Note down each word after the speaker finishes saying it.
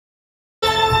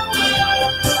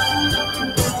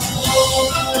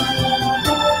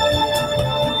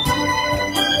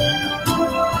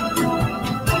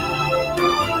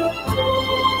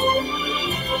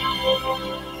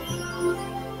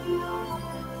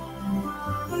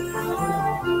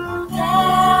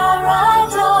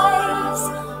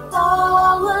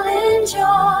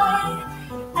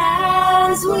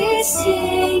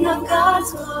of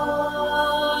God's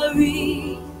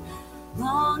glory.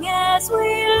 Long as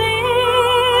we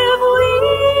live,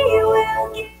 we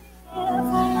will give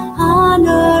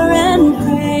honor and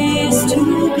praise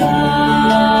to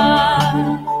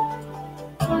God.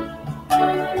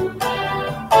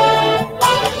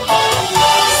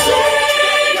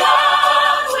 Sing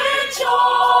on with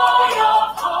joy of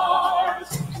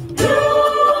heart,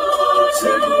 you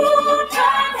too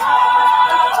can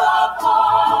have a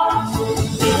part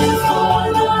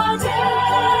before the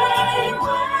day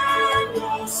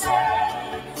when you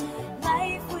say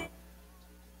life will.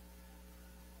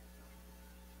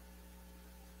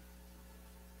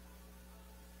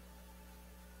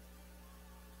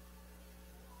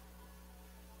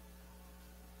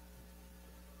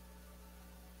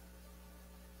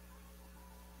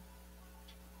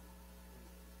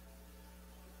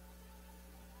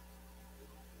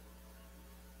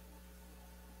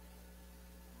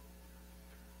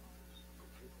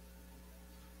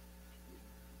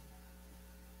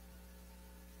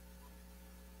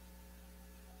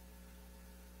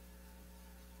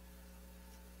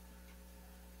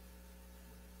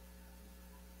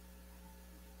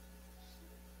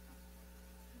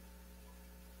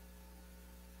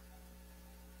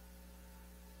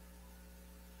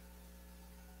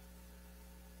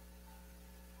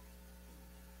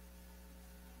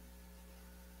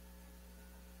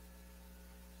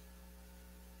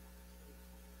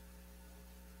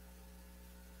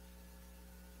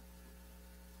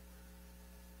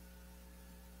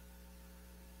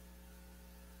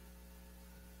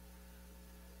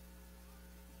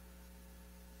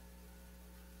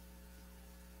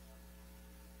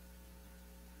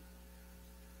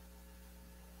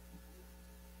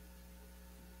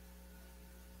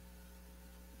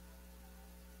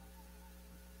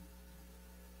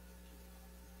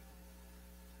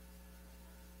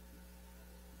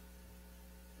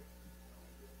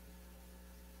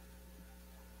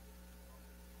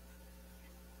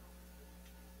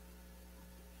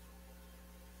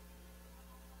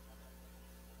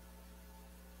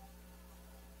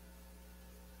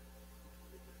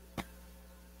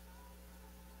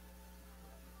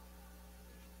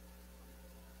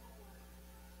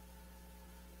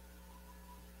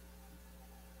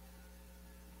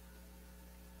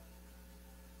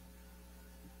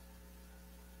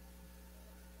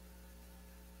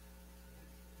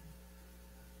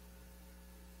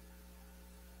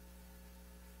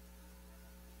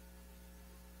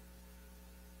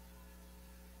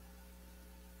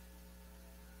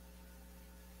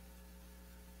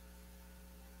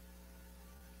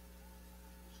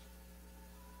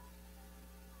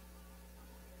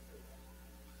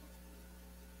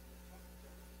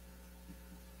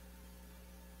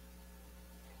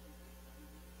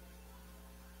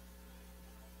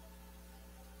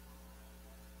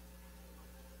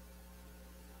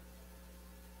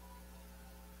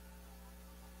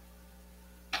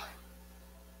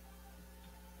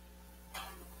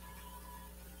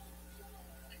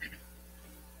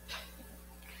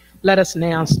 Let us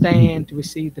now stand to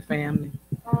receive the family.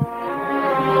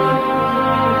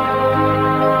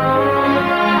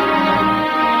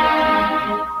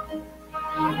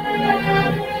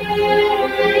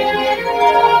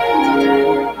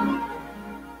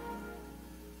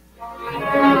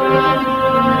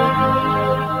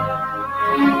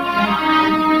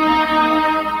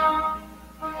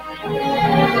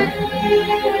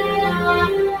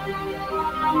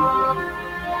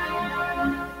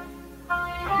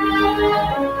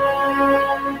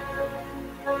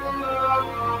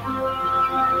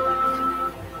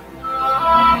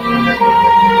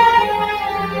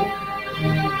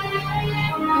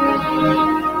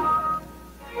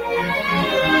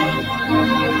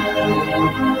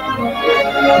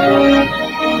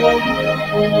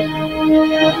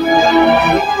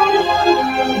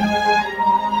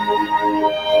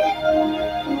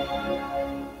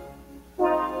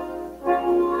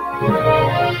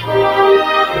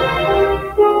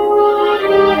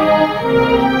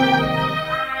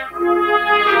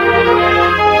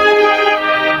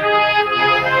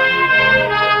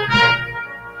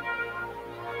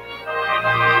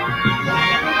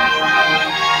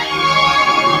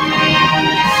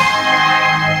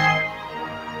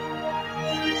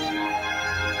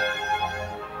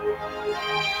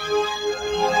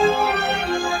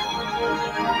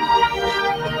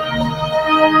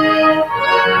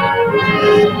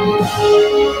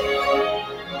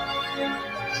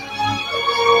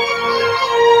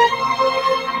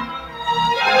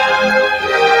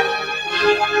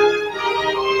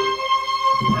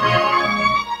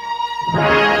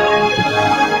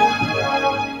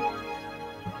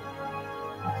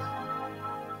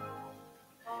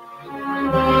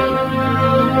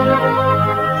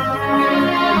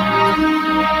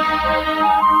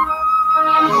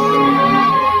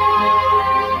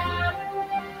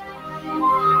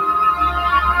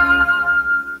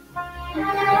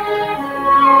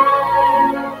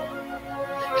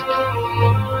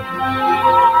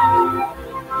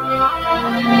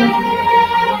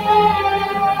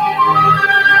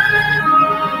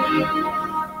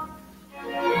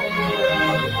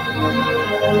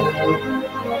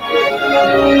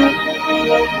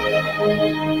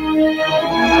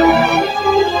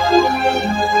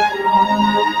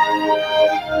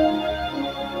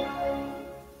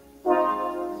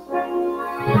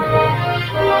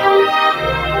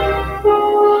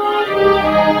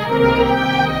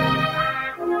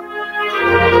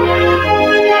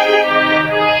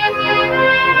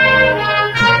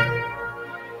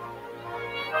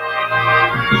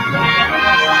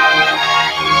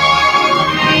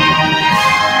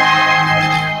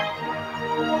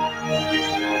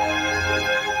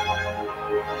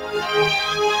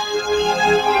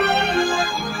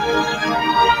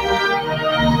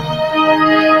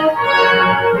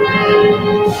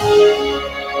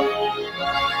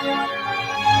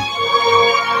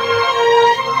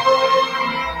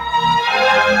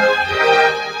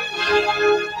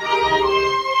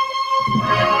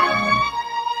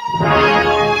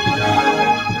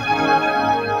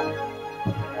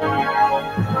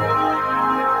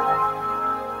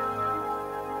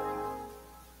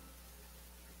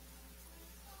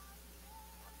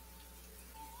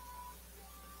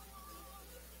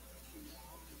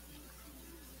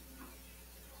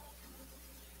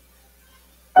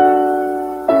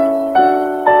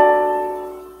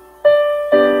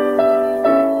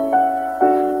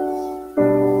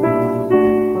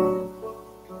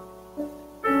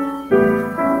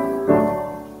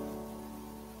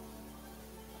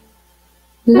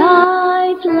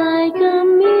 Life like a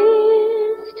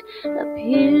mist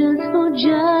appears for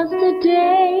just a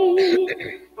day,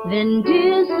 then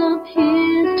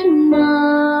disappears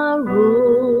tomorrow.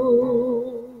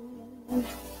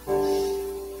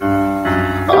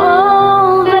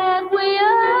 All that we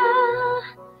are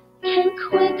can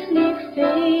quickly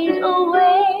fade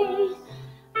away,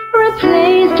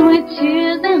 replaced with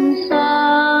tears and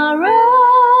sorrow.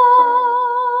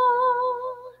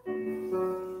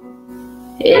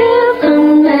 If a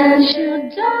man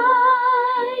should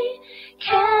die,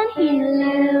 can he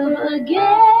live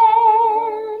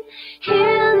again?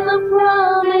 Here's the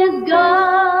promise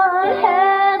God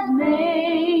has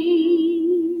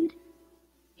made.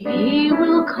 He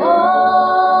will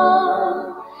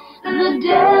call, the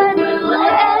dead will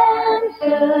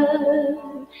answer.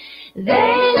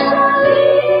 They shall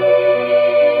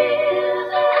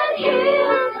live at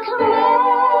His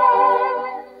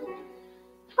command.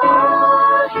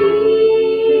 For He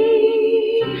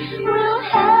will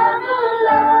have a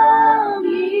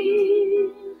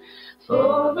longing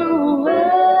for the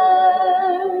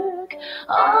work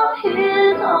of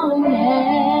His own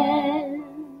hand.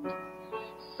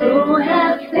 So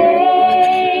have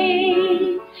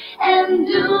faith and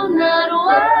do not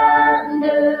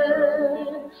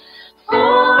wonder,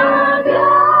 for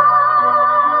God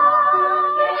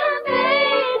can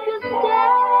make a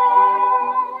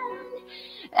stand,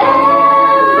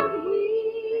 and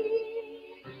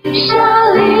we shall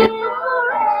live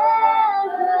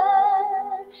forever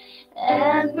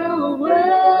as the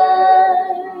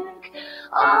work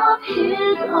of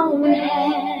His own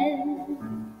hand.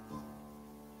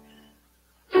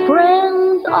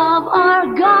 Friends of our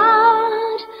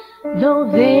God, though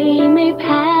they may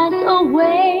pass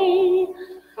away,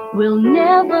 will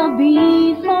never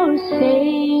be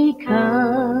forsaken.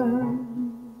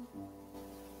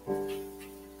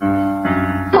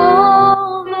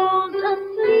 All those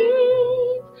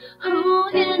asleep who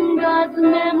in God's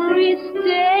memory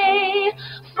stay,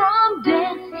 from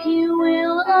death He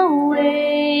will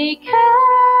awaken.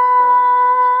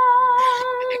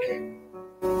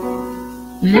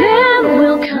 Then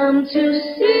we'll come to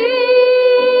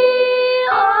see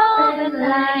all that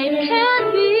life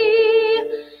can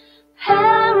be,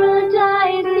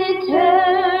 paradise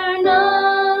eternally.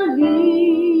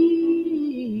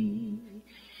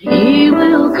 He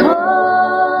will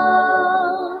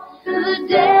call, the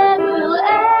dead will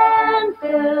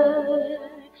answer.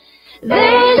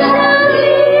 They shall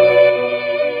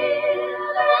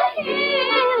live at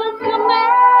His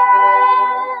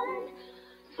command.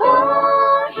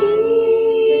 For He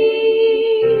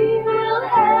will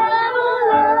have a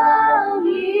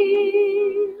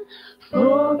longing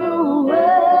for the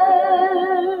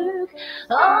work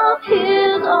of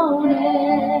His own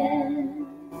hand.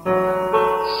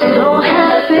 So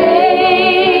have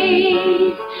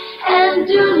faith and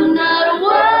do not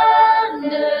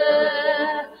wonder,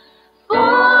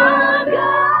 for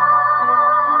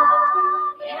God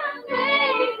can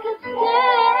make a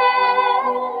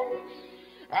stand,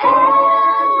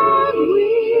 and we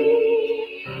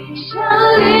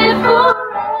shall live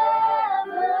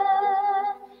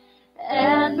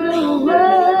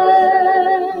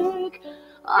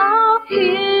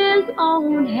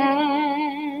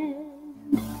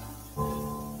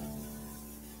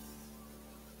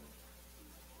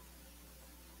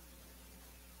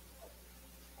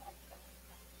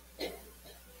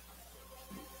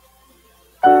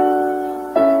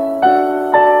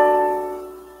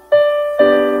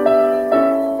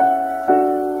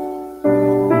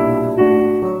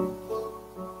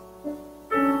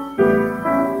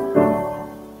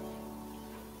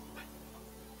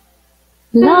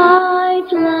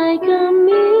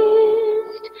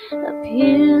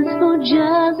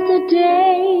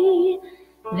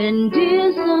then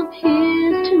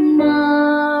disappears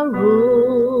tomorrow.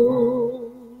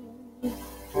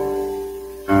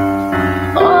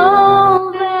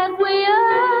 All that we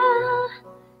are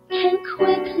can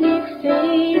quickly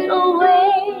fade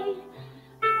away,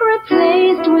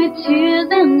 replaced with tears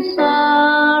and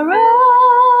sorrow.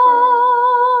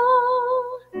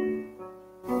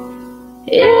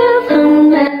 If a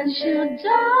man should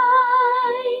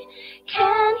die,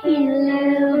 can he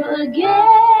live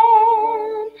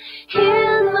again?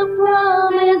 Here's the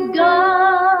promise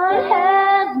God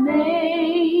has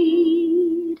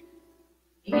made.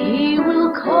 He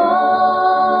will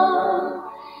call,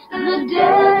 the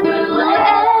dead will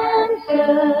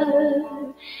answer.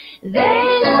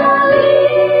 They shall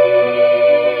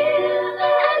live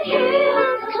at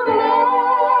His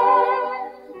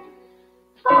command.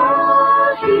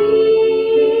 For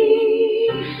He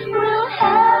will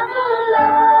have a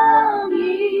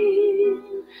longing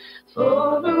for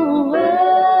the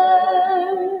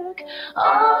work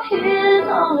of His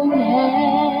own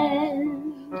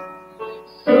hand.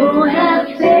 So have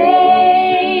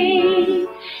faith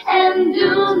and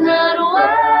do not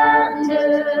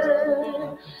wonder,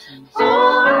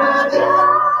 for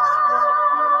God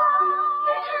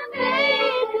can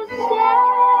make a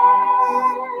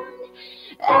stand,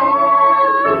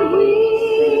 and we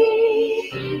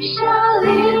shall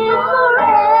live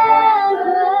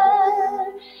forever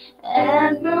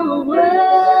as the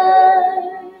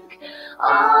work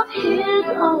of His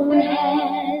own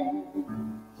hand.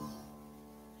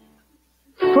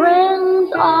 Friends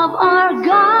of our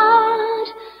God,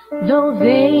 though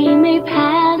they may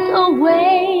pass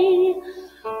away,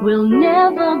 will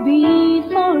never be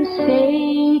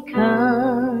forsaken.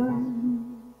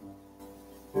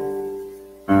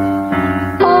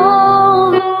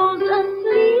 All those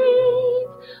asleep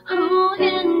who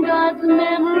in God's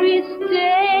memory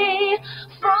stay,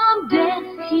 from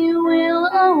death He will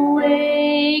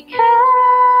awaken.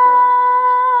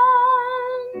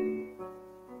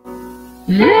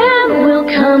 Then we'll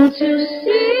come to see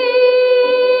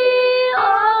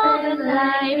all that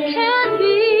life can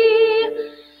be,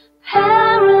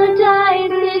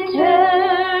 paradise eternally.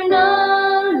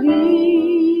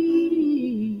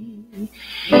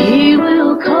 He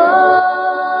will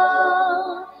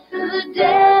call, the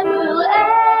dead will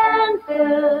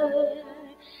answer.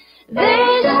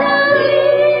 They shall live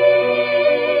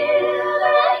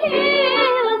at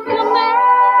His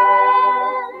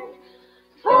command.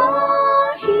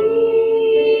 For He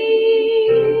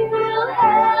will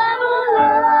have a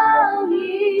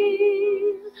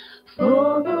longing for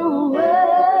the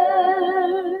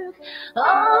work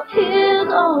of His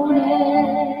own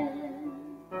hand.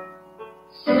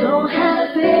 So have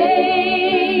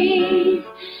faith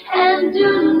and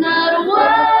do not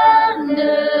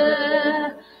wonder,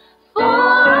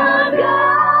 for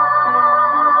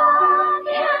God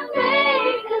can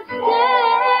make a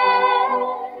stand,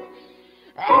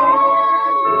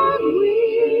 and we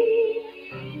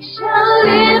shall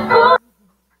live for.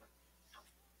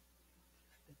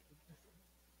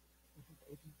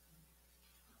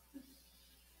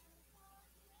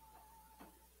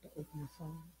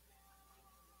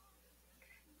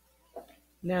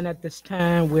 Now at this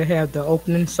time, we'll have the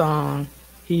opening song.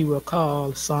 He will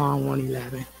call Psalm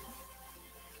 111.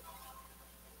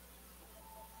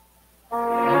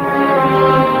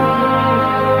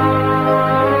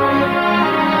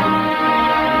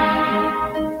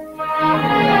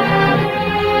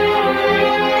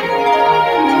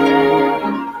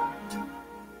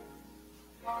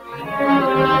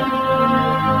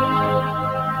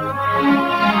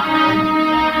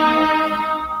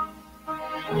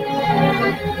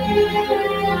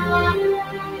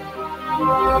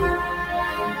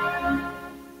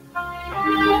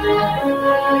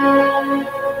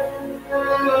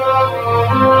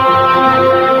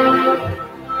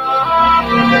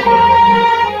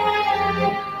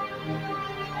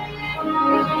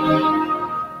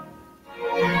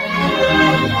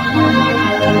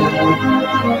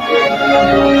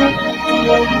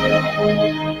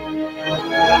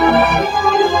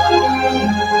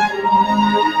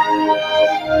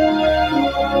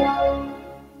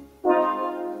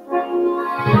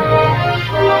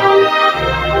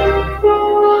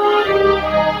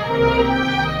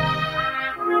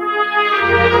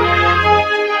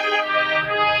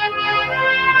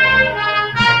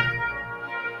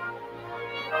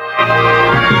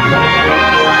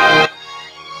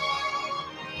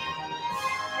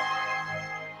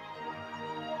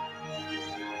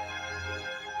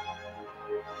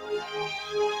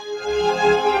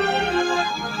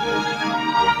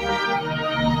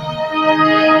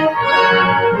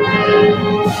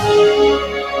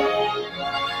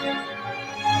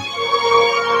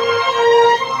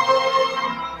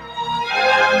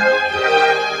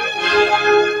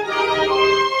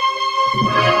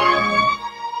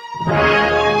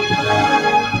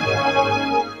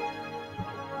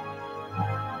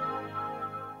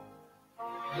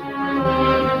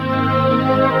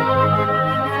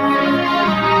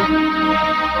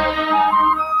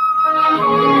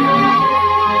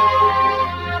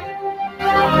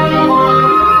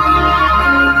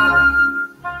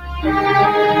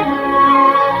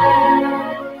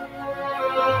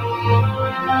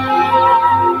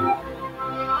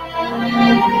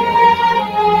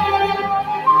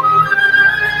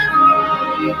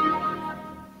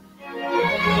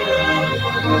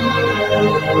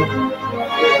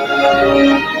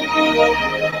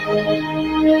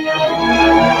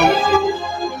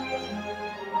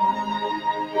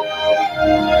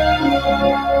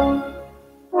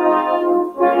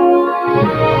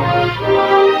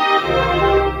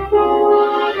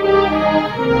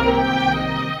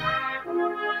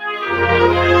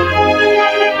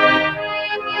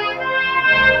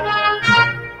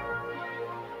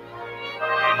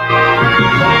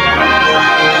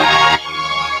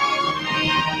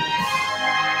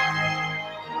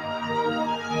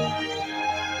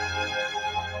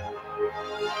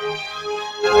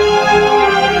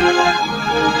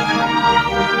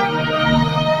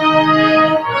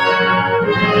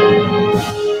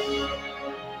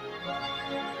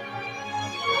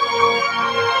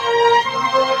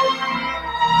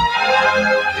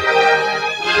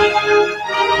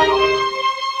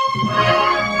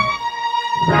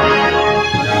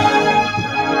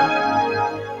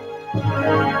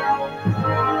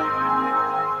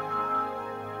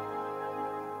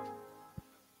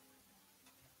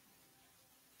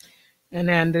 And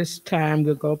then this time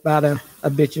we'll go about a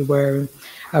obituary,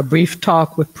 a brief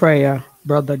talk with prayer,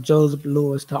 Brother Joseph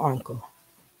Lewis, the uncle.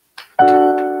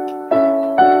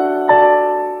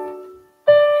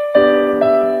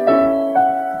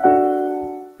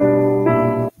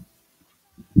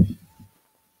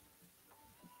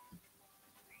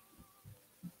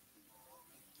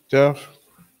 Death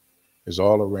is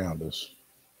all around us.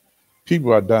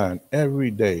 People are dying every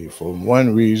day for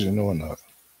one reason or another.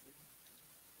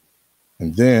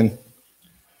 And then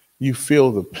you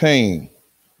feel the pain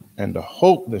and the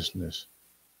hopelessness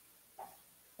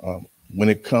when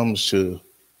it comes to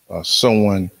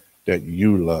someone that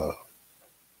you love.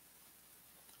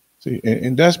 See,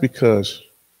 and that's because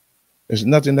there's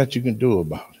nothing that you can do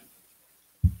about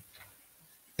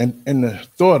it. And the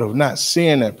thought of not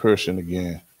seeing that person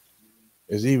again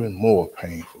is even more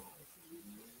painful.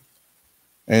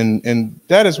 And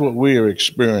that is what we are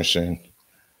experiencing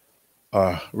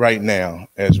right now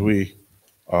as we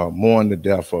mourn the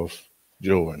death of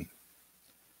Jordan.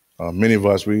 Many of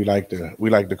us, we like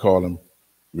to call him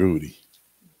Rudy.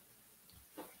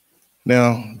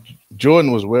 Now,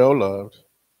 Jordan was well loved.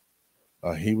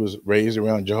 He was raised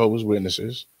around Jehovah's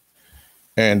Witnesses,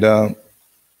 and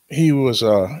he was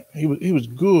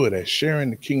good at sharing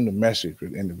the kingdom message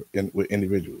with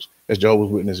individuals, as Jehovah's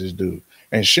Witnesses do,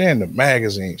 and sharing the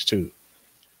magazines too.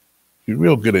 He's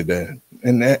real good at that.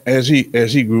 And as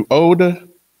he grew older,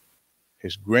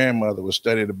 his grandmother would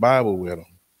study the Bible with him,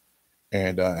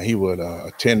 and he would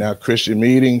attend our Christian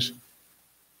meetings,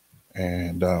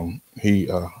 and he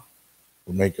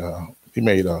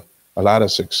made a lot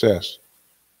of success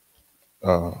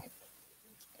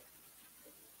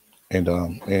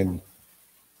in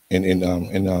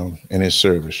his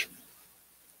service.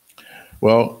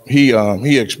 Well,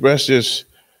 he expressed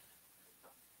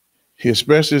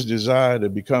his desire to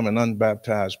become an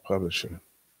unbaptized publisher.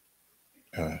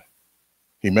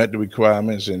 He met the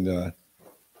requirements, and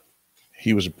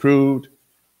he was approved,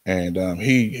 and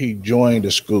he joined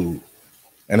the school.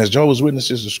 And as Jehovah's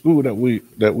Witnesses, the school that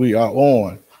we are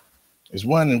on is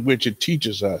one in which it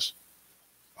teaches us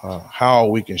how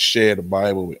we can share the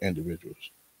Bible with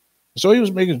individuals. So he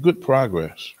was making good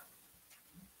progress.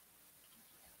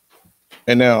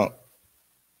 And now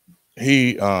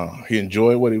he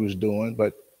enjoyed what he was doing,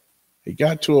 but he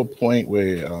got to a point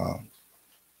where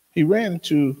he ran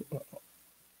into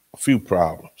a few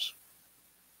problems,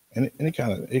 and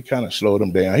it kind of slowed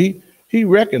him down. He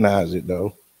recognized it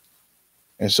though,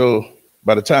 and so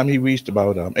by the time he reached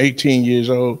about 18 years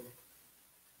old,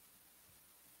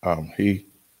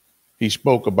 he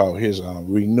spoke about his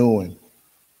renewing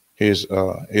his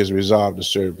resolve to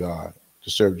serve God, to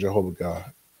serve Jehovah God.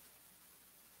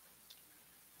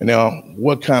 And now,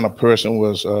 what kind of person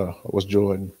was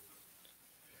Jordan?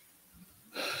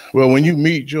 Well, when you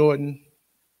meet Jordan,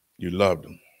 you loved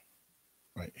him.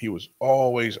 Right? He was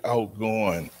always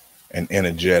outgoing and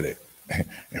energetic.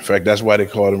 In fact, that's why they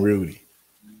called him Rudy.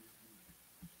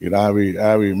 You know, I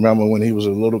remember when he was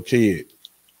a little kid.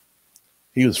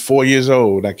 He was 4 years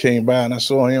old. I came by and I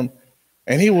saw him,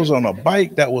 and he was on a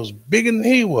bike that was bigger than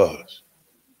he was.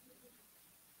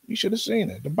 You should have seen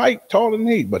it. The bike taller than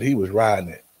he, but he was riding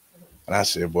it. And I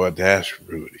said, boy, that's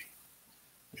Rudy.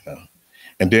 You know.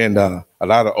 And then a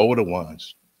lot of older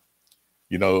ones,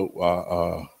 you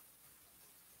know,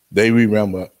 they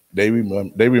remember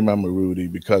Rudy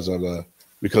because of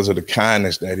the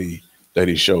kindness that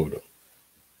he showed them.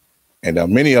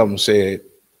 And many of them said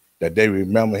that they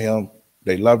remember him,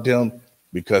 they loved him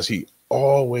because he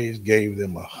always gave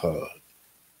them a hug.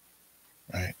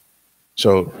 Right?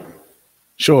 So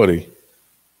Shorty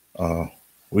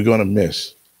We're going to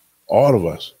miss, all of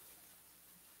us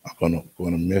are going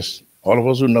to miss, all of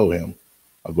us who know him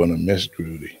are going to miss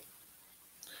Rudy.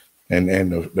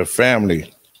 And the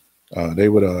family, they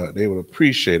would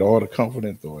appreciate all the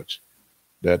comforting thoughts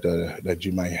that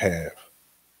you might have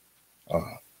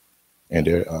in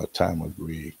their time of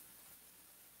grief.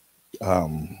 I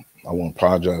want to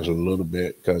apologize a little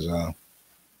bit because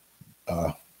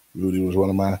Rudy was one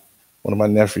of my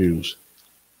nephews,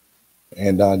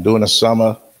 and during the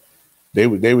summer, they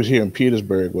was here in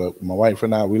Petersburg. Well, my wife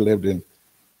and I, we lived in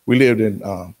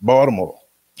Baltimore.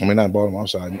 I mean, not Baltimore. I'm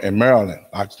sorry, in Maryland,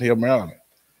 Oxon Hill, Maryland.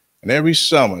 And every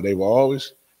summer, they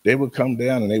would come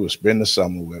down and they would spend the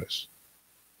summer with us.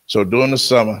 So during the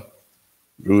summer,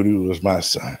 Rudy was my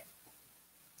son,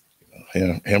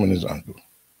 him and his uncle.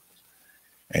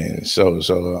 And so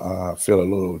I feel a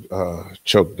little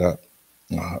choked up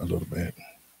a little bit.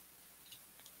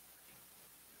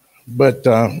 But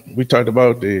we talked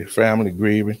about the family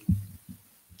grieving.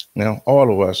 Now,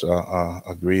 all of us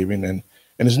are grieving, and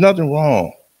there's nothing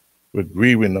wrong with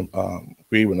grieving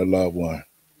a loved one.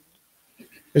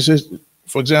 It says,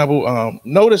 for example,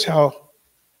 notice how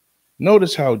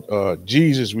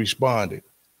Jesus responded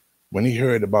when he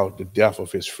heard about the death of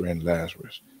his friend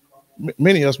Lazarus.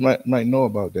 Many of us might know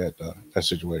about that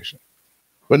situation.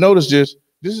 But notice this.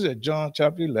 This is at John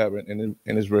chapter 11, and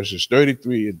in his verses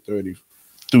 33 and 30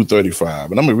 through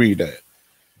 35. And I'm going to read that.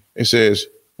 It says,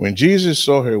 when Jesus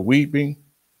saw her weeping,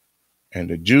 and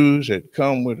the Jews had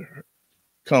come with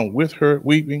her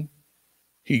weeping,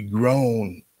 he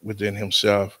groaned within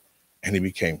himself, and he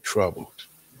became troubled.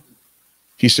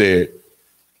 He said,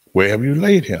 where have you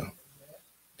laid him?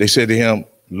 They said to him,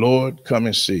 Lord, come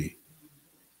and see.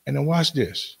 And then watch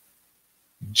this.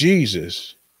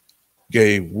 Jesus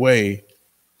gave way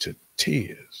to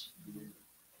tears.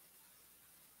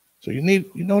 So you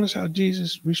notice how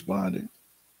Jesus responded?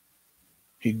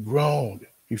 He groaned,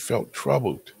 he felt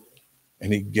troubled,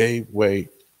 and he gave way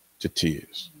to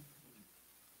tears.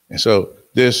 And so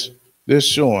this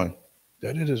showing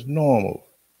that it is normal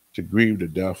to grieve the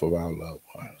death of our loved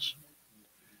ones.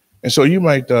 And so you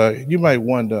might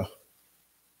wonder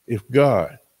if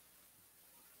God,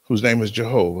 whose name is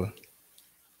Jehovah,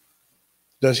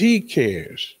 does he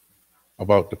cares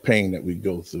about the pain that we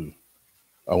go through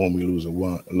when we lose a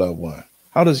loved one?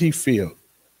 How does he feel?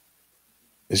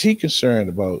 Is he concerned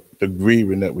about the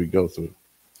grieving that we go through?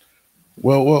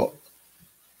 Well,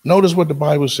 notice what the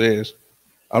Bible says.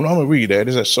 I'm going to read that.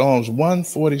 It's at Psalms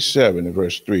 147 in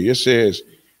verse 3. It says,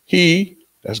 he,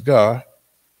 that's God,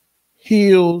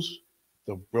 heals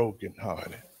the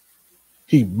brokenhearted.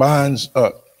 He binds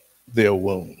up their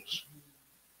wounds.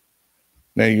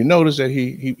 Now you notice that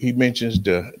he mentions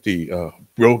the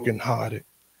brokenhearted.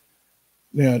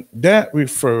 Now that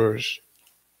refers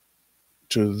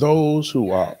to those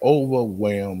who are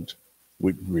overwhelmed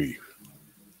with grief,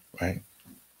 right?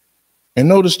 And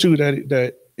notice too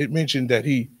that it mentioned that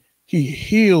he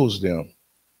heals them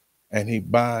and he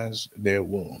binds their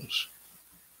wounds.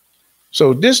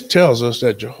 So this tells us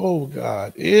that Jehovah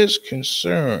God is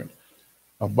concerned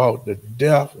about the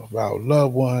death of our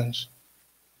loved ones,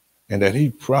 and that he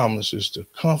promises to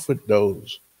comfort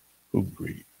those who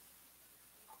grieve.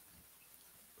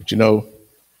 But you know,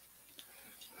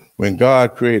 when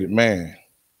God created man,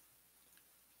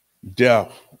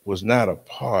 death was not a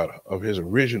part of his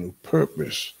original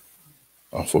purpose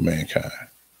for mankind.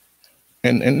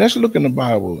 And let's look in the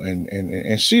Bible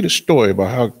and see the story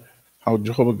about how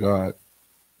Jehovah God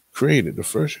created the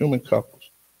first human couples.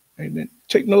 And then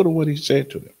take note of what he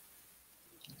said to them.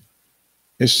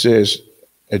 It says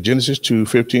at Genesis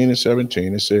 2:15 and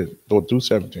 17, it says, through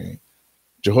 17,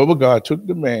 Jehovah God took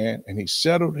the man and he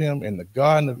settled him in the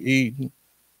Garden of Eden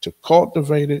to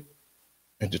cultivate it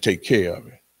and to take care of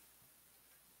it.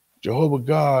 Jehovah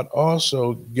God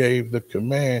also gave the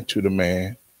command to the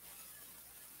man,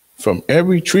 from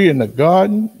every tree in the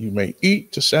garden you may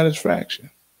eat to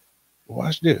satisfaction.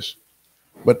 Watch this.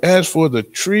 But as for the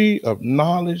tree of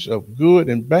knowledge of good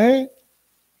and bad,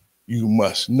 you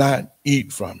must not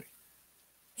eat from it.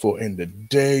 For in the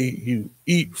day you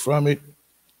eat from it,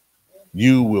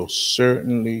 you will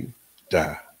certainly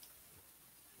die.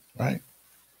 Right?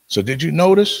 So did you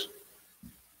notice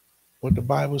what the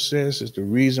Bible says is the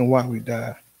reason why we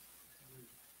die?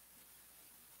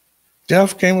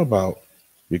 Death came about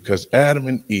because Adam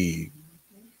and Eve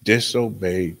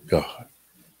disobeyed God.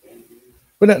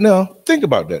 But now, think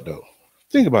about that, though.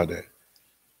 Think about that.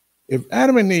 If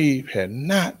Adam and Eve had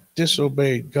not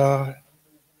disobeyed God,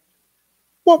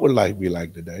 what would life be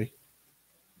like today?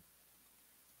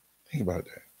 Think about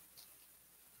that.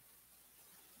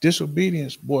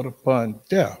 Disobedience brought upon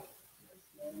death.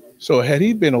 So had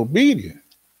he been obedient,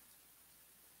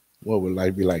 what would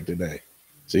life be like today?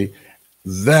 See,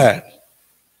 that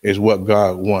is what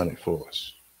God wanted for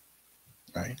us,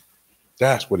 right?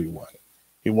 That's what he wanted.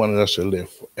 He wanted us to live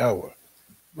forever,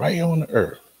 right here on the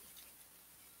earth.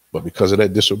 But because of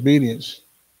that disobedience,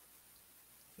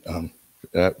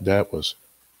 that was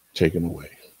taken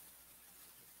away.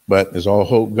 But is all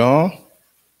hope gone?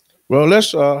 Well,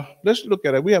 let's look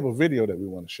at it. We have a video that we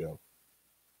want to show,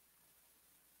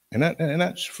 and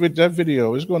that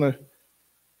video is gonna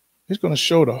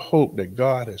show the hope that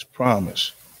God has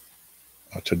promised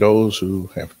to those who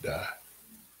have died.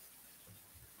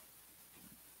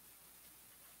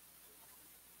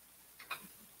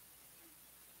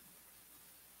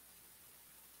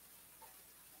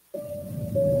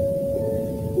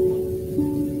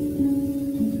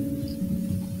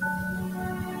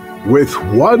 With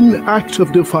one act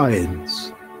of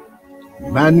defiance,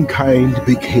 mankind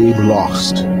became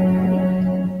lost,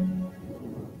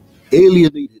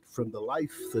 alienated from the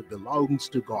life that belongs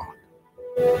to God.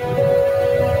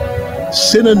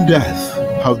 Sin and death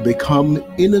have become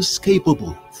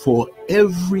inescapable for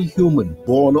every human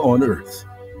born on earth,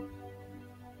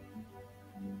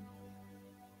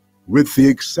 with the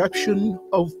exception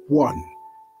of one,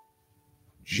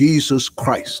 Jesus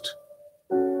Christ.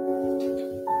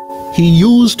 He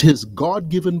used his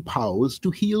God-given powers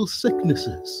to heal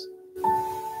sicknesses,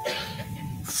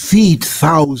 feed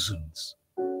thousands.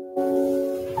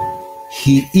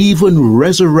 He even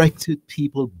resurrected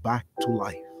people back to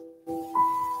life.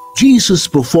 Jesus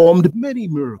performed many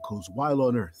miracles while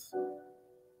on earth.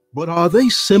 But are they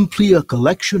simply a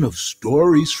collection of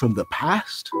stories from the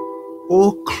past,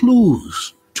 or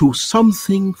clues to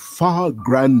something far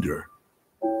grander?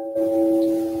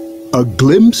 A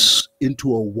glimpse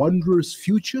into a wondrous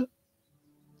future?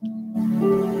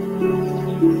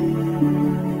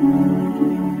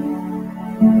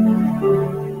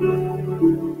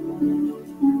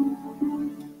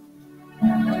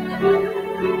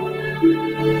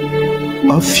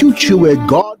 A future where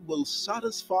God will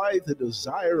satisfy the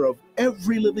desire of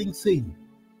every living thing.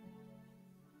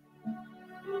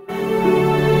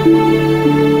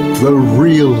 The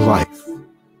real life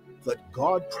that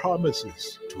God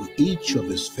promises to each of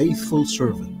his faithful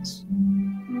servants.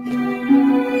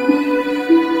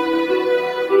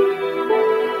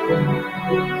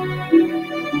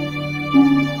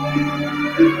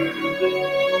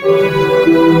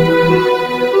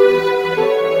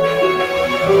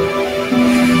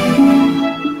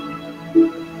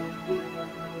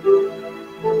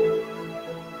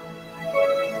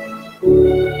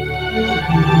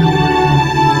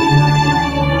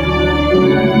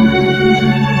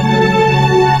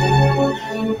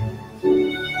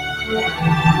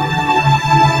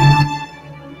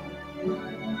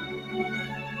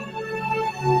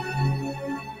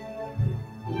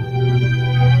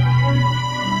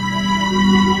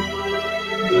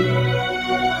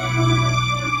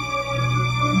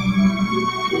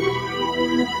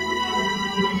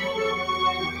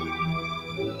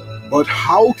 But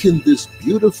how can this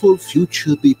beautiful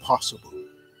future be possible?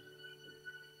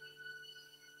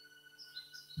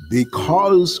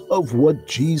 Because of what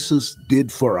Jesus did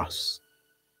for us.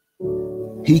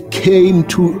 He came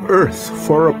to earth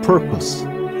for a purpose.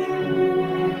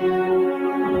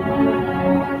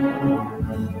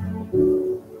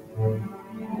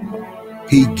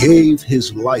 He gave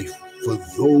his life for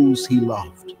those he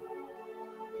loved.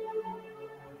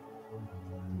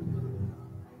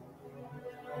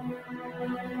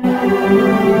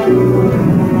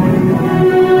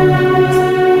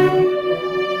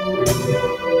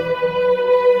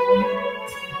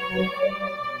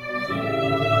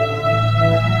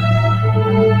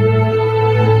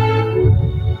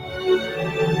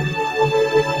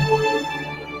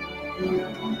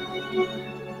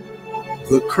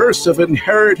 The curse of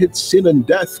inherited sin and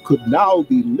death could now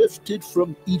be lifted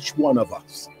from each one of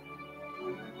us.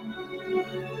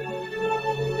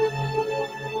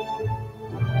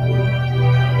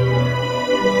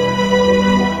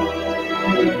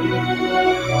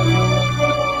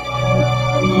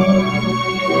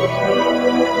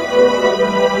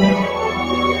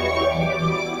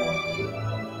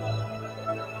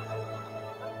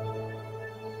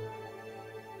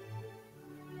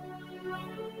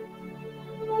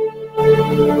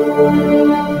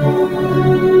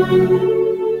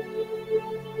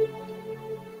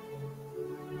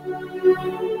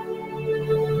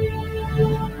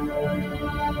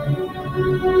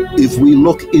 If we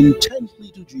look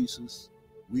intently to Jesus,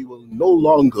 we will no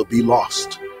longer be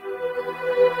lost.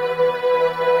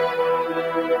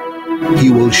 He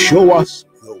will show us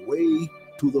the way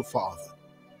to the Father.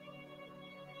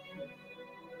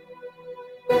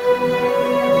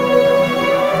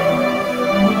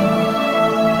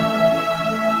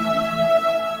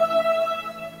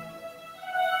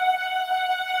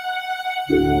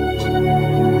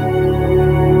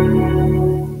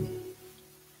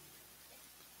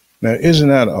 Now, isn't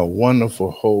that a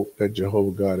wonderful hope that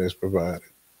Jehovah God has provided?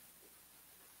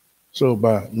 So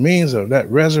by means of that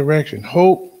resurrection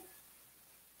hope,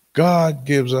 God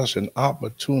gives us an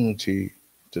opportunity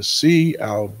to see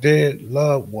our dead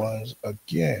loved ones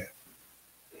again.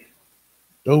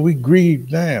 Though we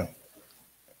grieve now,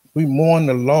 we mourn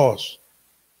the loss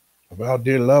of our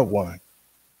dear loved one,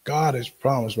 God has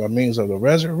promised by means of the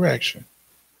resurrection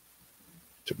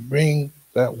to bring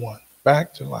that one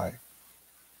back to life.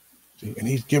 See, and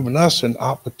he's given us an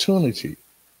opportunity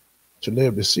to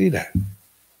live to see that.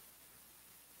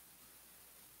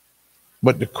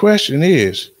 But the question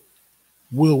is,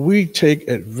 will we take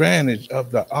advantage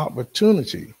of the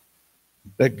opportunity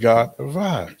that God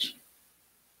provides?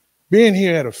 Being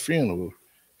here at a funeral,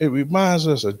 it reminds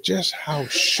us of just how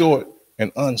short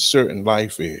and uncertain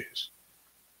life is.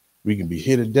 We can be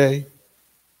here today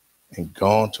and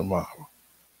gone tomorrow.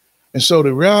 And so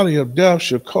the reality of death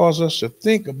should cause us to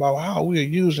think about how we are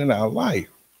using our life.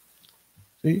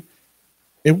 See,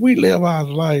 if we live our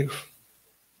life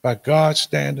by God's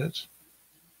standards,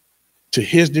 to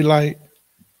his delight,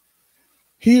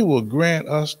 he will grant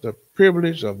us the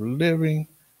privilege of living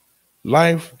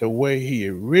life the way he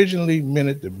originally meant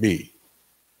it to be.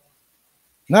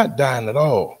 Not dying at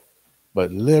all,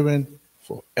 but living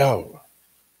forever.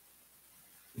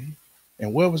 See?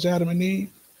 And where was Adam and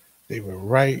Eve? They were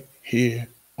right here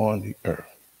on the earth.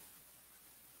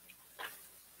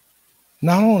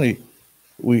 Not only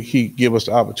will he give us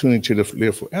the opportunity to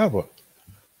live forever,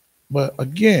 but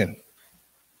again,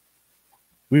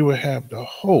 we will have the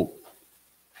hope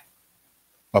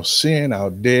of seeing our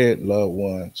dead loved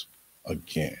ones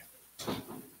again.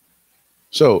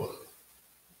 So,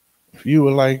 if you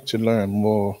would like to learn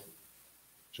more,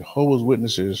 Jehovah's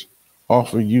Witnesses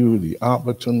offer you the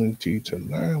opportunity to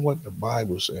learn what the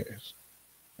Bible says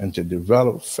and to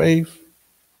develop faith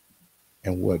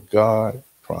in what God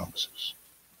promises.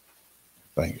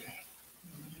 Thank you.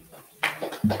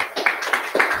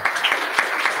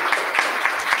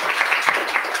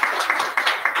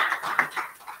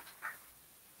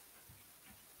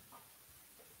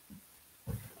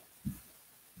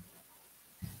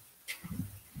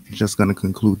 Just going to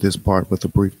conclude this part with a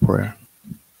brief prayer.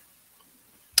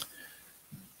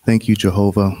 Thank you,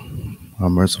 Jehovah, our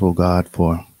merciful God,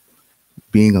 for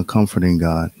being a comforting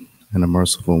God and a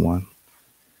merciful one.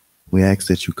 We ask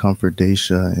that you comfort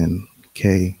Daisha and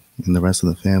Kay and the rest of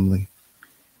the family.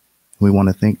 We want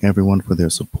to thank everyone for their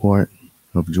support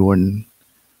of Jordan,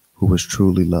 who was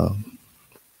truly loved.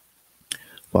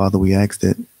 Father, we ask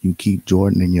that you keep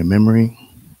Jordan in your memory,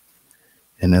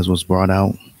 and as was brought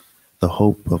out, the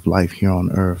hope of life here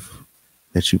on earth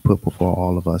that you put before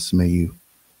all of us. May you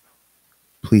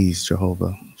please,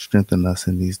 Jehovah, strengthen us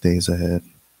in these days ahead.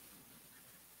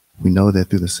 We know that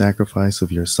through the sacrifice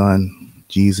of your Son,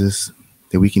 Jesus,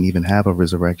 that we can even have a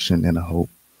resurrection and a hope.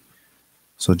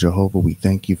 So, Jehovah, we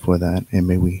thank you for that, and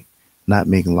may we not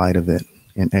make light of it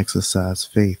and exercise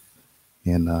faith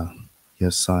in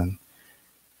your Son.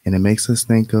 And it makes us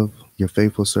think of your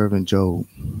faithful servant Job,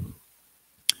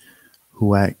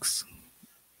 who asks,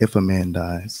 if a man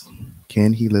dies,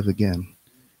 can he live again?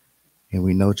 And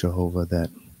we know, Jehovah,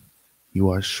 that you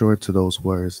are sure to those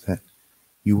words that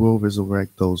you will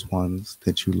resurrect those ones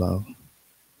that you love.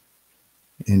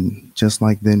 And just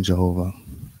like then, Jehovah,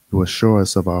 you assure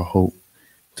us of our hope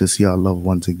to see our loved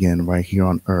ones again right here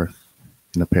on earth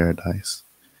in a paradise.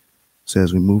 So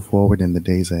as we move forward in the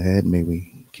days ahead, may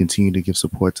we continue to give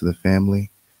support to the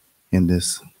family in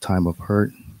this time of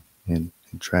hurt and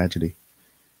tragedy.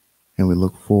 And we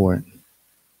look forward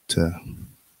to,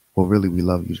 well, really, we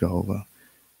love you, Jehovah.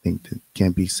 I think it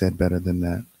can't be said better than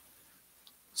that.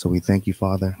 So we thank you,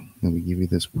 Father, and we give you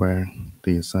this prayer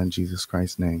through your Son, Jesus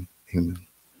Christ's name. Amen.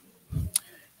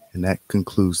 And that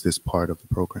concludes this part of the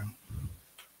program.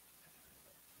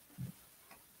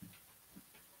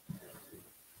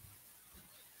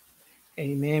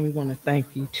 Amen. We want to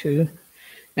thank you too.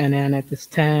 And then at this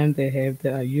time, they have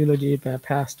the eulogy by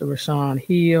Pastor Rashawn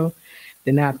Hill.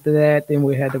 Then after that, then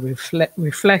we had the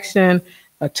reflection,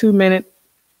 a 2-minute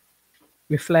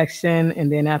reflection.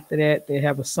 And then after that, they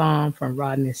have a song from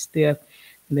Rodney Stith.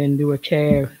 And then do a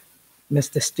carry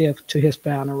Mr. Stith to his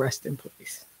final resting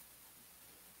place.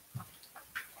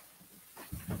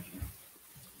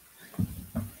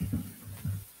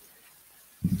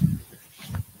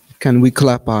 Can we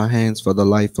clap our hands for the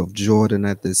life of Jordan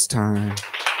at this time?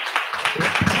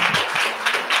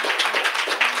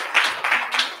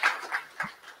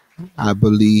 I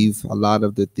believe a lot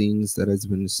of the things that has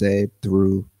been said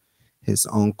through his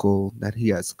uncle, that he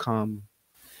has come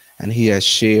and he has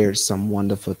shared some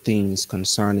wonderful things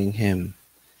concerning him.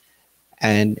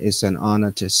 And it's an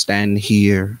honor to stand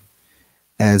here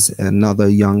as another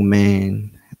young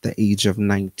man at the age of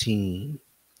 19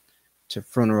 to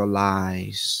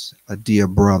funeralize a dear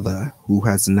brother who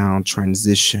has now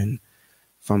transitioned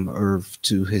from earth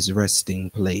to his resting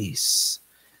place.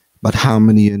 But how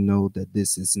many of you know that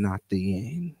this is not the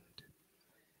end?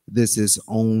 This is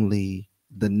only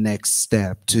the next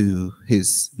step to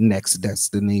his next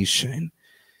destination.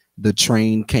 The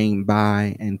train came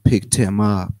by and picked him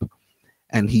up,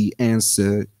 and he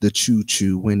answered the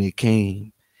choo-choo when it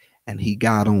came, and he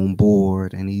got on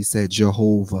board and he said,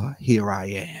 Jehovah, here I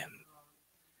am.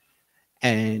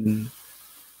 And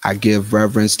I give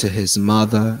reverence to his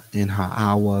mother in her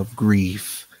hour of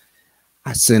grief.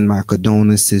 I send my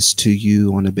condolences to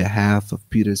you on the behalf of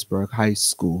Petersburg High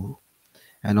School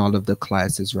and all of the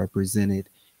classes represented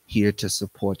here to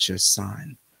support your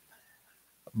son.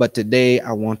 But today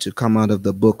I want to come out of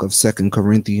the book of 2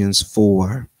 Corinthians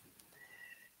 4.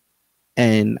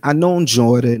 And I known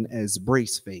Jordan as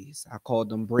Brace Face. I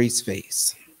called him Brace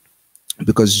Face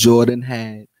because Jordan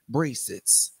had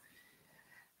braces.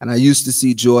 And I used to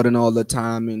see Jordan all the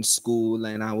time in school,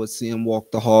 and I would see him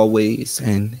walk the hallways,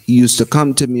 and he used to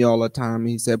come to me all the time.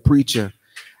 He said, Preacher,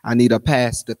 I need a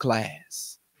pass to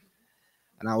class.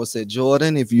 And I would say,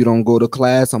 Jordan, if you don't go to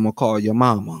class, I'm going to call your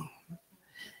mama.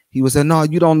 He would say, no,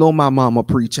 you don't know my mama,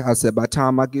 preacher. I said, by the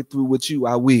time I get through with you,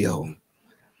 I will.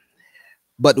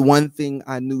 But one thing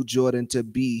I knew Jordan to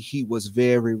be, he was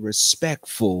very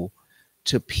respectful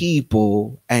to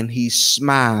people, and he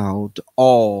smiled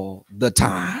all the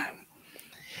time.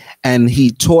 And he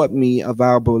taught me a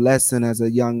valuable lesson as a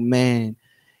young man.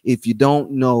 If you don't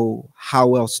know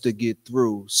how else to get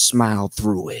through, smile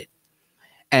through it.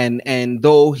 And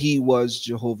though he was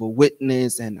Jehovah's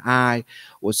Witness and I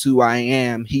was who I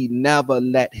am, he never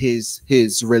let his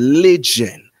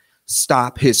religion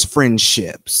stop his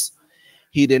friendships.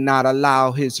 He did not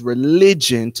allow his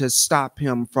religion to stop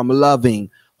him from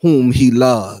loving whom he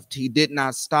loved. He did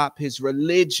not stop his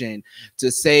religion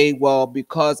to say, well,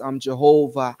 because I'm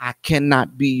Jehovah, I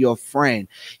cannot be your friend.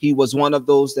 He was one of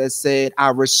those that said, I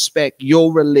respect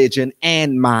your religion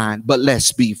and mine, but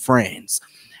let's be friends.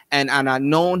 And I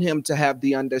known him to have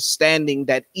the understanding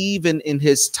that even in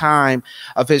his time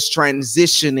of his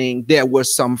transitioning, there were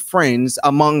some friends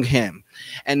among him.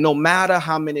 And no matter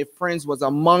how many friends was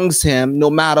amongst him, no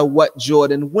matter what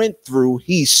Jordan went through,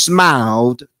 he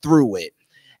smiled through it.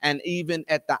 And even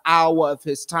at the hour of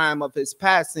his time of his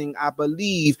passing, I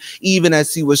believe even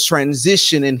as he was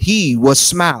transitioning, he was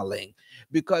smiling,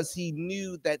 because he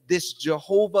knew that this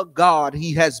Jehovah God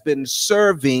he has been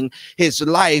serving his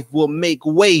life will make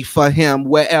way for him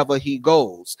wherever he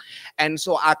goes. And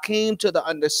so I came to the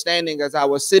understanding as I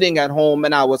was sitting at home,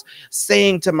 and I was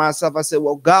saying to myself, I said,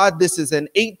 well, God, this is an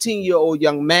 18-year-old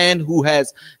young man who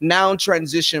has now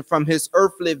transitioned from his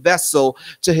earthly vessel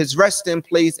to his resting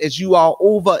place, as you are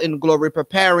over in glory,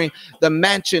 preparing the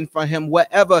mansion for him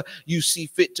wherever you see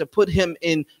fit to put him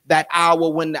in that hour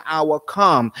when the hour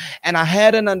come. And I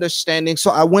had an understanding.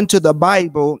 So I went to the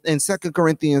Bible in 2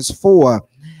 Corinthians 4,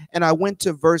 and I went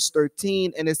to verse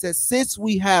 13, and it says, since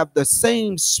we have the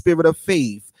same spirit of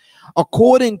faith,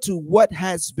 according to what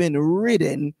has been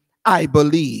written, I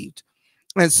believed.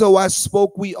 And so I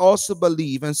spoke, we also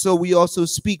believe. And so we also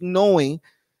speak, knowing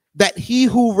that he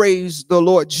who raised the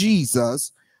Lord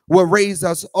Jesus will raise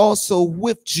us also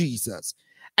with Jesus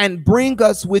and bring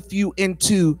us with you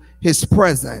into his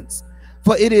presence.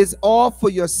 For it is all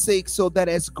for your sake, so that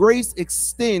as grace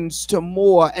extends to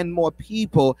more and more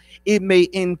people, it may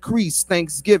increase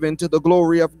thanksgiving to the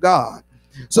glory of God.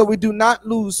 So we do not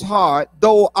lose heart,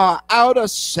 though our outer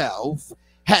self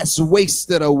has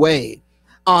wasted away.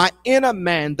 Our inner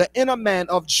man, the inner man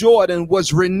of Jordan,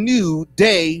 was renewed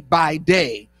day by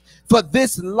day. For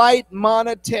this light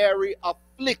monetary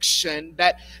affliction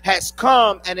that has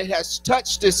come and it has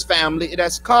touched this family, it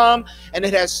has come and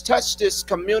it has touched this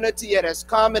community, it has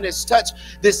come and it's touched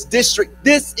this district.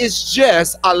 This is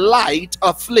just a light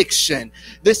affliction.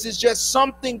 This is just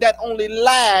something that only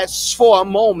lasts for a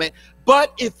moment.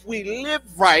 But if we live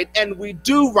right and we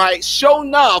do right, sure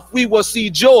enough, we will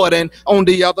see Jordan on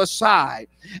the other side.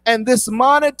 And this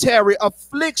monetary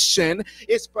affliction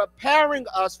is preparing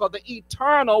us for the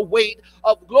eternal weight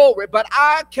of glory. But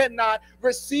I cannot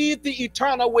receive the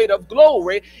eternal weight of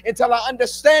glory until I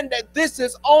understand that this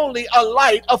is only a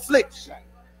light affliction.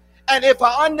 And if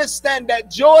I understand that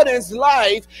Jordan's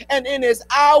life and in his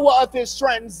hour of his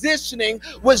transitioning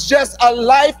was just a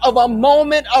life of a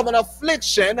moment of an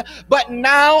affliction, but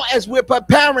now as we're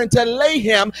preparing to lay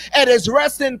him at his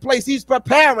resting place, he's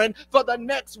preparing for the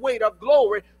next weight of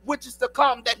glory, which is to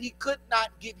come, that he could not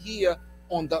get here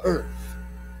on the earth.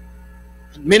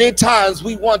 Many times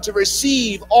we want to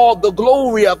receive all the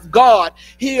glory of God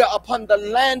here upon the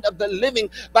land of the living.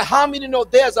 But how many know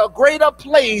there's a greater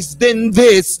place than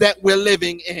this that we're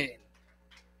living in?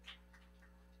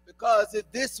 Because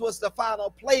if this was the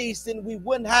final place, then we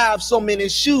wouldn't have so many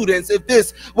shootings. If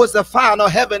this was the final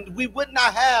heaven, we would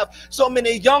not have so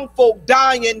many young folk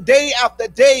dying day after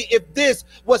day. If this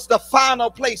was the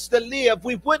final place to live,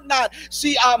 we would not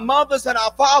see our mothers and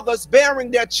our fathers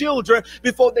burying their children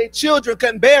before their children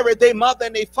can bury their mother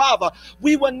and their father.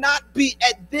 We will not be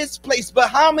at this place. But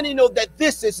how many know that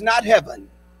this is not heaven?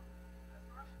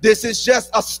 This is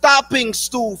just a stopping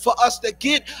stool for us to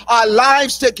get our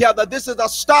lives together. This is a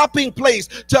stopping place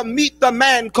to meet the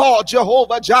man called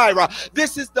Jehovah Jireh.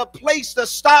 This is the place to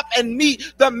stop and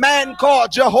meet the man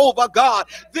called Jehovah God.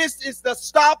 This is the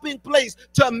stopping place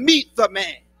to meet the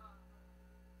man.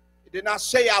 It did not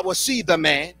say I will see the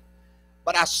man,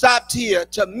 but I stopped here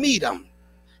to meet him.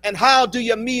 And how do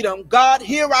you meet him? God,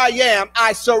 here I am.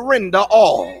 I surrender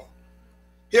all.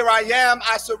 Here I am,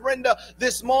 I surrender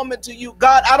this moment to you.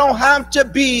 God, I don't have to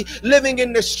be living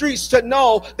in the streets to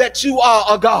know that you are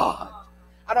a God.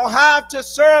 I don't have to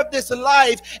serve this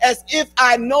life as if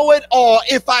I know it all,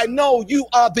 if I know you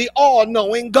are the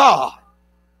all-knowing God.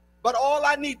 But all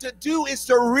I need to do is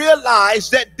to realize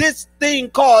that this thing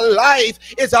called life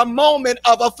is a moment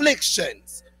of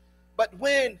afflictions. But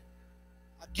when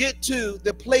I get to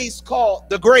the place called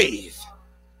the grave,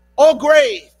 oh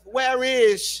grave, where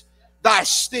is thy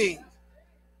sting?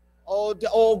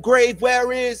 O grave,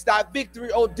 where is thy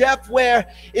victory? O death,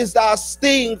 where is thy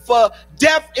sting? For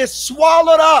death is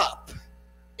swallowed up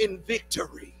in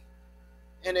victory.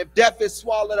 And if death is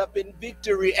swallowed up in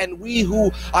victory, and we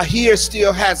who are here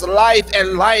still has life,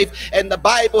 and the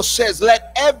Bible says,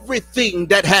 let everything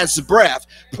that has breath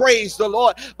praise the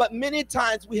Lord. But many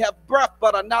times we have breath,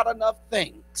 but are not enough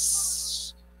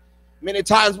thanks. Many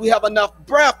times we have enough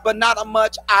breath, but not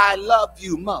much I love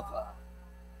you, mother.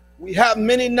 We have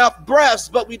many enough breaths,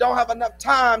 but we don't have enough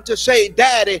time to say,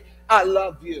 Daddy, I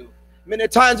love you. Many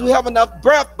times we have enough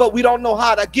breath, but we don't know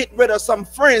how to get rid of some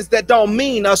friends that don't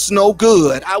mean us no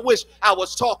good. I wish I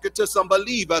was talking to some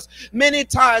believers. Many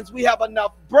times we have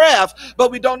enough breath,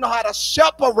 but we don't know how to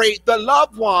separate the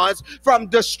loved ones from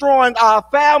destroying our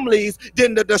families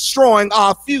than to destroying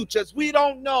our futures. We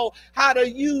don't know how to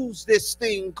use this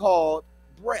thing called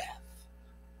breath.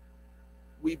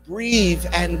 We breathe,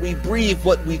 and we breathe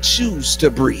what we choose to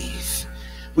breathe.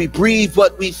 We breathe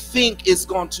what we think is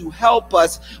going to help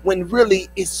us when really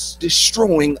it's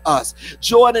destroying us.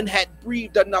 Jordan had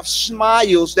breathed enough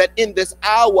smiles that in this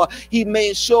hour he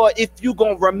made sure, if you're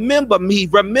going to remember me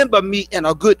in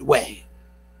a good way.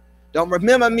 Don't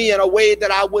remember me in a way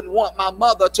that I wouldn't want my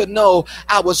mother to know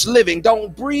I was living.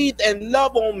 Don't breathe and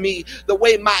love on me the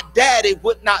way my daddy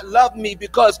would not love me,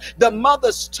 because the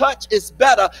mother's touch is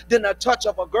better than the touch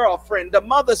of a girlfriend. The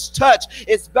mother's touch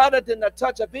is better than the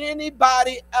touch of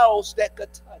anybody else that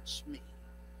could touch me.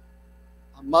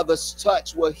 A mother's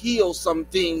touch will heal some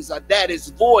things. A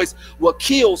daddy's voice will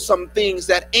kill some things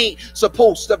that ain't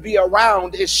supposed to be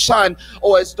around his son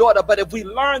or his daughter. But if we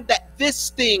learn that this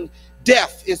thing,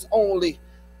 death, is only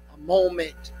a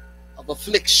moment of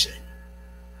affliction,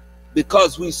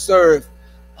 because we serve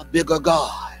a bigger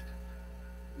God.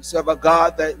 We serve a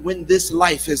God that when this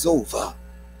life is over,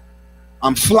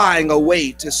 I'm flying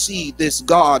away to see this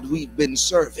God we've been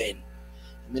serving.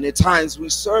 Many times we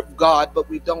serve God, but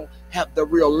we don't have the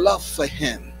real love for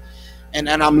him. And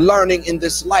I'm learning in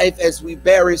this life, as we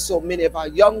bury so many of our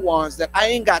young ones, that I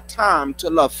ain't got time to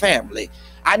love family.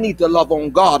 I need to love on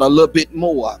God a little bit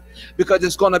more, because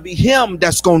it's going to be him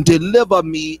that's going to deliver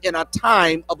me in a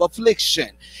time of affliction.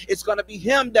 It's going to be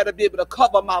him that'll be able to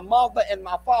cover my mother and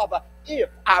my father if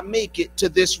I make it to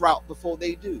this route before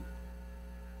they do.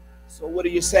 So what are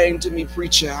you saying to me,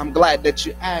 preacher? I'm glad that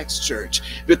you asked,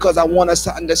 church, because I want us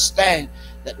to understand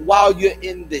that while you're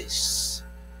in this,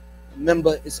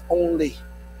 remember, it's only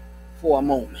for a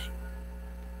moment.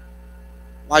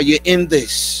 While you're in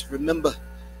this, remember,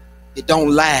 it don't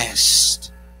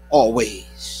last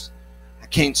always. I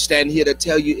can't stand here to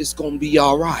tell you it's going to be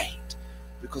all right,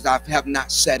 because I have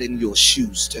not sat in your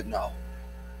shoes to know.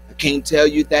 I can't tell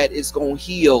you that it's going to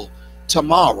heal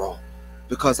tomorrow,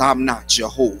 because I'm not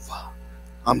Jehovah.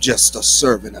 I'm just a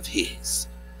servant of his.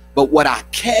 But what I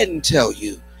can tell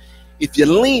you, if you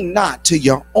lean not to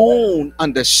your own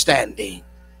understanding,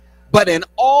 but in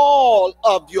all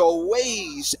of your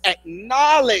ways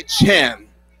acknowledge him,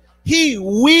 he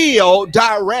will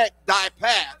direct thy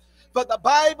path. For the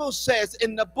Bible says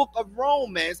in the book of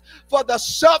Romans, for the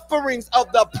sufferings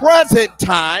of the present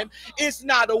time is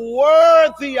not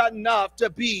worthy enough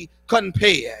to be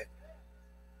compared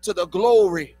to the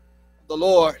glory of the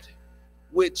Lord,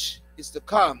 which is to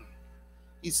come.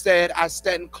 He said, I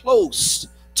stand close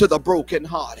to the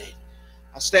brokenhearted.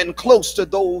 I stand close to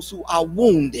those who are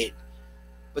wounded.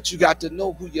 But you got to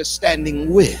know who you're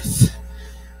standing with.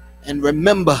 And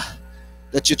remember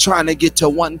that you're trying to get to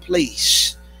one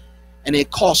place, and it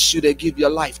costs you to give your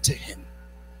life to him.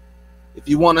 If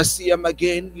you want to see him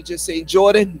again, you just say,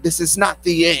 Jordan, this is not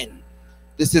the end.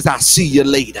 This is I'll see you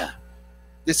later.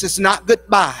 This is not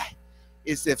goodbye.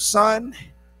 It's if, son,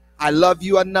 I love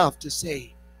you enough to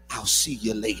say, I'll see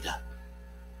you later.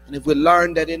 And if we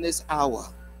learn that in this hour,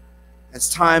 as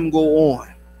time go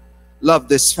on, love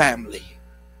this family.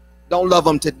 Don't love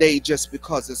them today just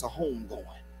because it's a home going.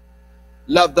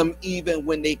 Love them even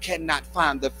when they cannot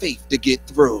find the faith to get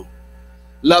through.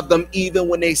 Love them even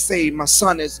when they say, my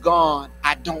son is gone,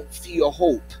 I don't feel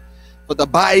hope. For the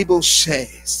Bible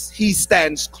says he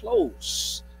stands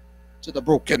close to the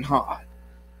broken heart.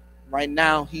 Right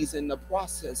now, he's in the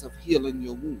process of healing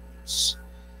your wounds.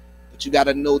 But you got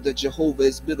to know that Jehovah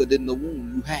is bigger than the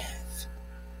wound you have.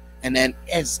 And then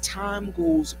as time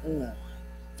goes on,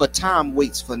 for time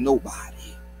waits for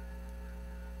nobody.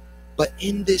 But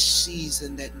in this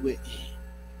season that we're in,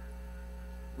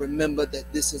 remember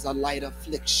that this is a light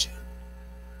affliction.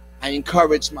 I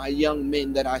encourage my young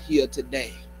men that are here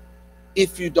today,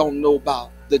 if you don't know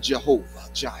about the Jehovah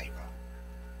Jireh,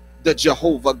 the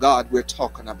Jehovah God we're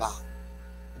talking about,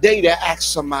 they to ask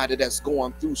somebody that's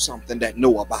going through something that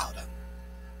know about him.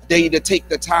 They to take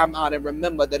the time out and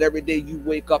remember that every day you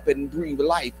wake up and breathe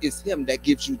life, is him that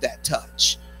gives you that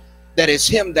touch. That is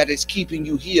him that is keeping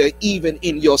you here even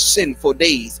in your sinful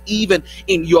days, even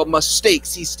in your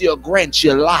mistakes. He still grants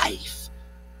you life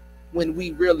when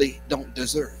we really don't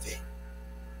deserve it.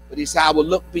 But he said, I will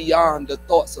look beyond the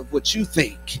thoughts of what you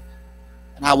think,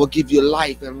 and I will give you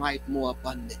life and life more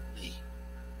abundantly.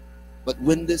 But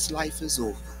when this life is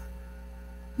over,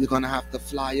 you're going to have to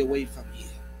fly away from here.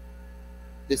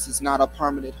 This is not a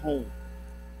permanent home.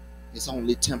 It's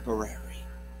only temporary.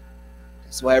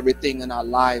 That's why everything in our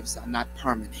lives are not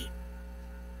permanent.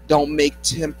 Don't make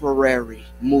temporary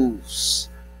moves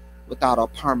without a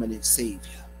permanent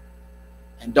Savior.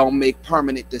 And don't make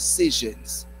permanent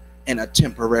decisions in a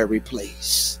temporary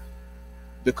place.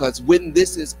 Because when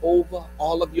this is over,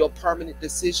 all of your permanent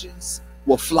decisions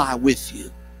will fly with you.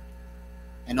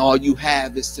 And all you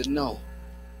have is to know,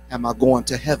 am I going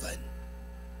to heaven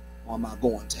or am I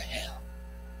going to hell?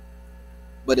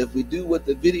 But if we do what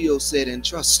the video said and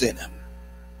trust in him,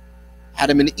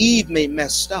 Adam and Eve may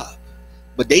messed up,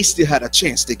 but they still had a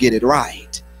chance to get it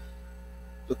right.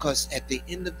 Because at the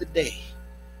end of the day,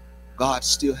 God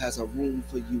still has a room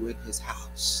for you in his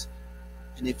house.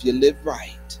 And if you live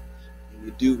right and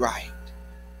you do right,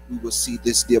 we will see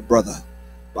this dear brother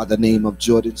by the name of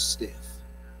Jordan Stith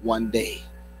one day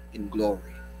in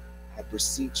glory. I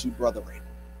beseech you, brethren,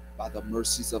 by the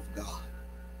mercies of God,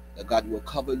 that God will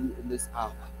cover you in this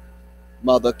hour.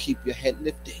 Mother, keep your head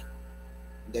lifted,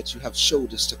 that you have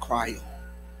shoulders to cry on.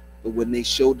 But when these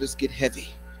shoulders get heavy,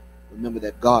 remember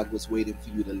that God was waiting for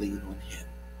you to lean on him.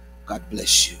 God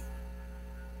bless you.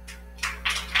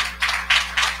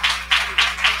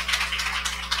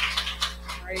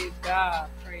 Praise God,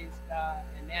 praise God.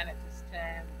 And then at this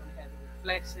time, we're going to have a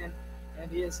reflection,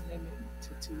 and it is limited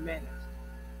to 2 minutes.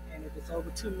 And if it's over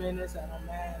 2 minutes, I don't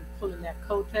mind pulling that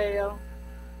coattail.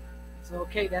 It's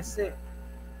okay, that's it.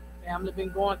 Family been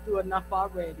going through enough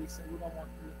already, so we don't want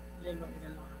to linger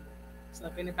any longer. So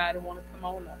if anybody want to come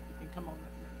on up, you can come on up now.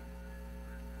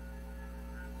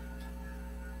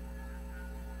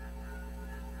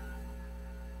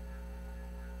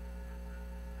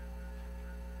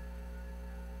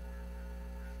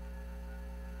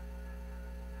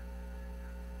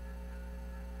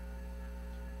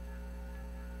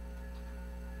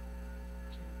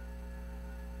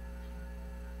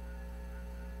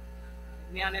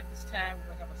 Now at this time,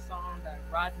 we're going to have a song by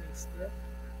Rodney Stith.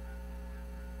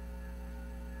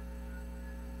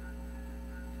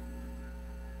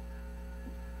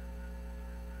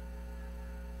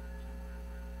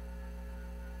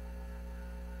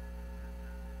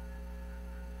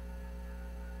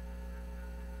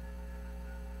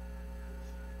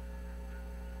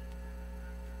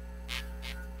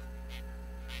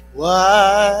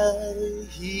 Why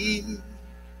he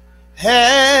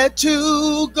had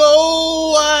to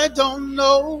go, I don't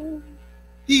know,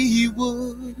 he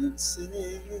wouldn't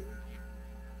say.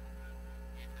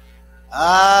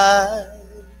 I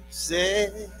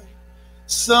said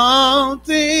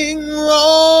something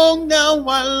wrong, now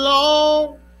I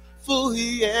long for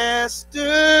yesterday.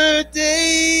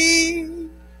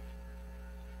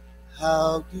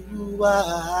 How do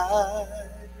I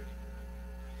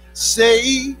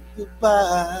say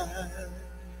goodbye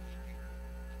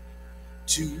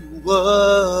to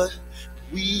what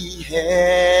we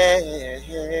had.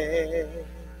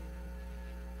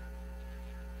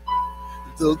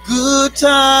 The good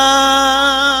times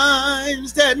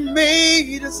that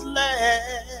made us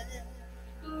laugh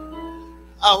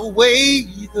outweigh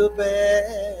the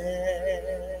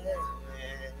bad.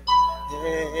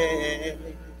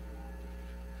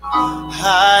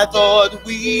 I thought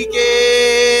we get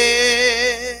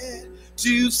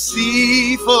to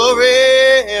see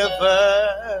forever,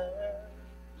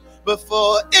 but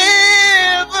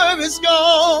forever is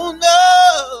gone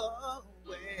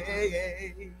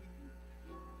away.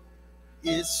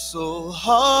 It's so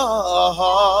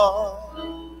hard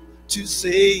to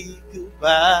say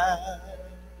goodbye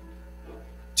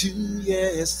to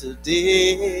yesterday.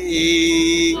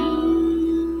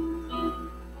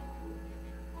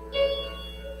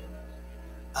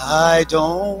 I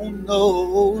don't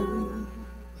know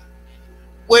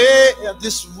where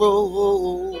this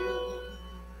road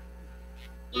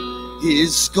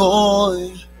is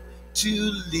going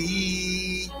to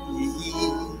lead.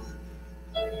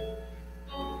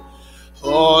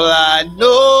 All I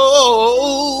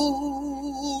know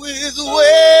is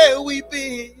where we've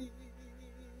been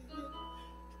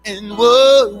and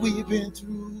what we've been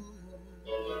through.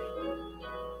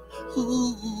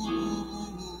 Ooh,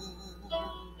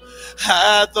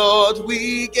 I thought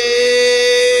we get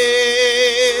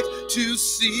to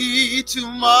see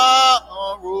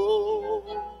tomorrow.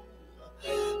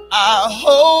 I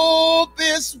hope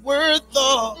it's worth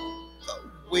the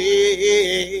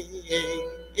wait.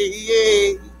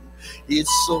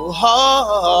 It's so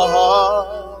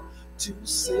hard to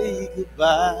say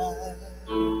goodbye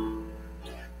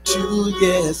to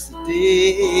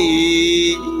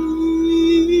yesterday.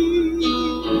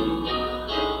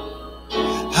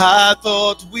 I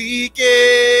thought we get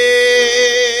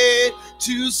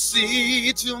to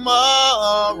see tomorrow.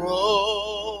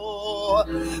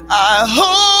 I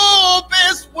hope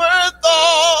it's worth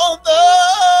all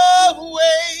the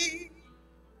wait.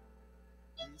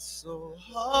 It's so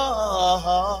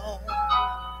hard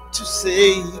to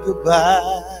say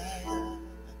goodbye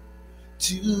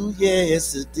to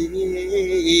yesterday.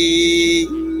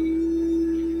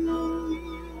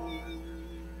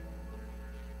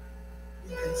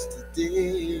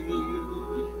 Yesterday.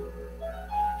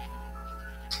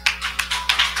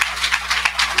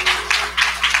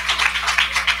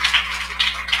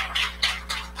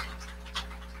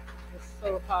 It's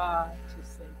so hard to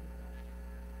say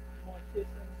goodbye. More kisses.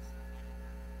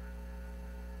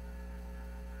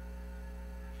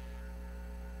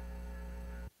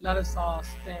 Let us all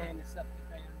stand except the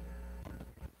family.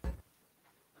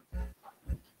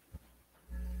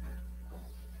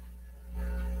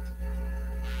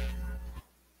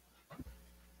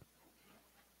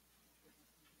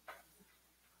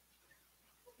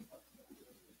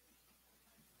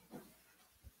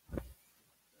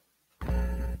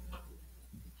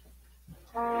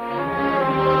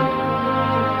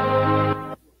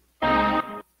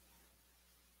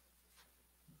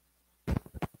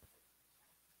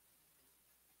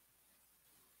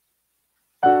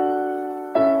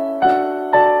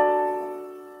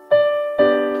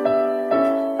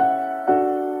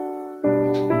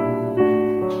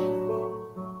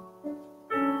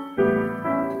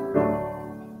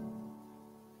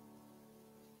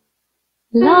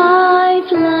 Life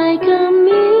like a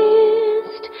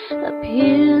mist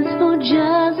appears for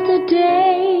just a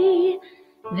day,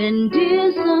 then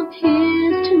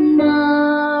disappears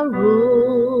tomorrow.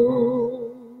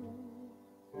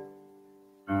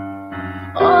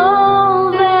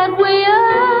 All that we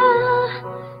are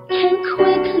can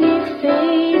quickly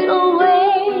fade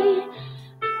away,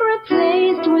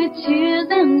 replaced with tears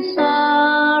and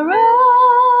sorrow.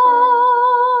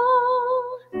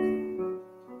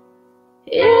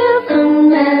 If a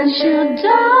man should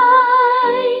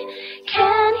die,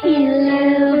 can he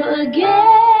live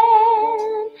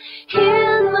again?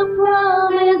 Here's the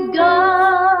promise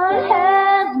God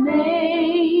has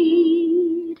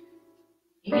made.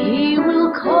 He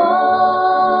will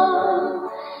call,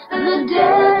 the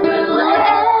dead will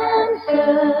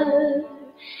answer.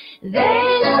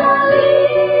 They shall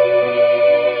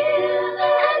live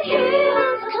at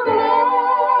his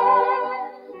command.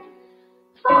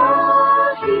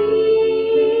 For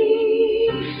he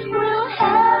will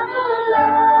have a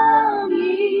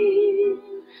longing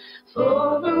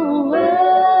for the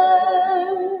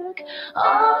work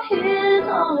of his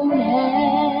own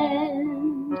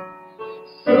hand.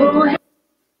 So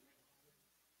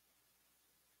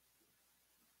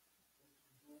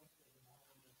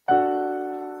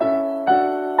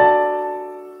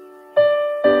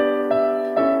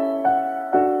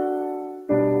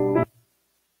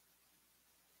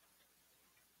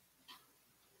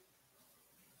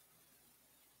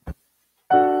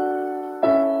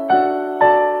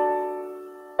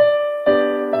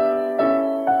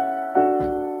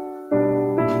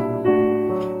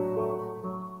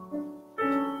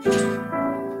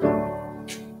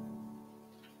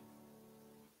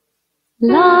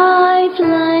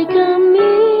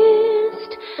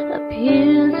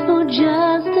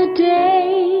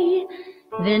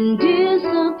then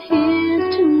disobey.